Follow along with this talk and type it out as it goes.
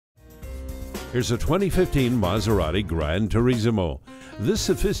Here's a 2015 Maserati GranTurismo. This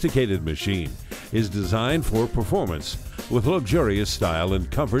sophisticated machine is designed for performance with luxurious style and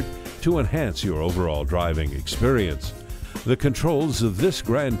comfort to enhance your overall driving experience. The controls of this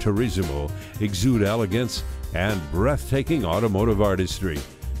GranTurismo exude elegance and breathtaking automotive artistry.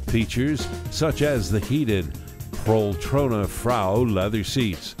 Features such as the heated Poltrona Frau leather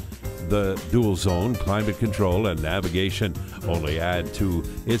seats, the dual-zone climate control and navigation only add to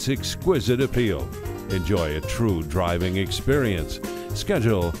its exquisite appeal. Enjoy a true driving experience.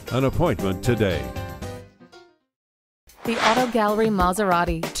 Schedule an appointment today. The Auto Gallery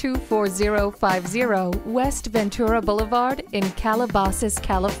Maserati, 24050 West Ventura Boulevard in Calabasas,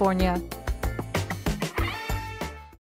 California.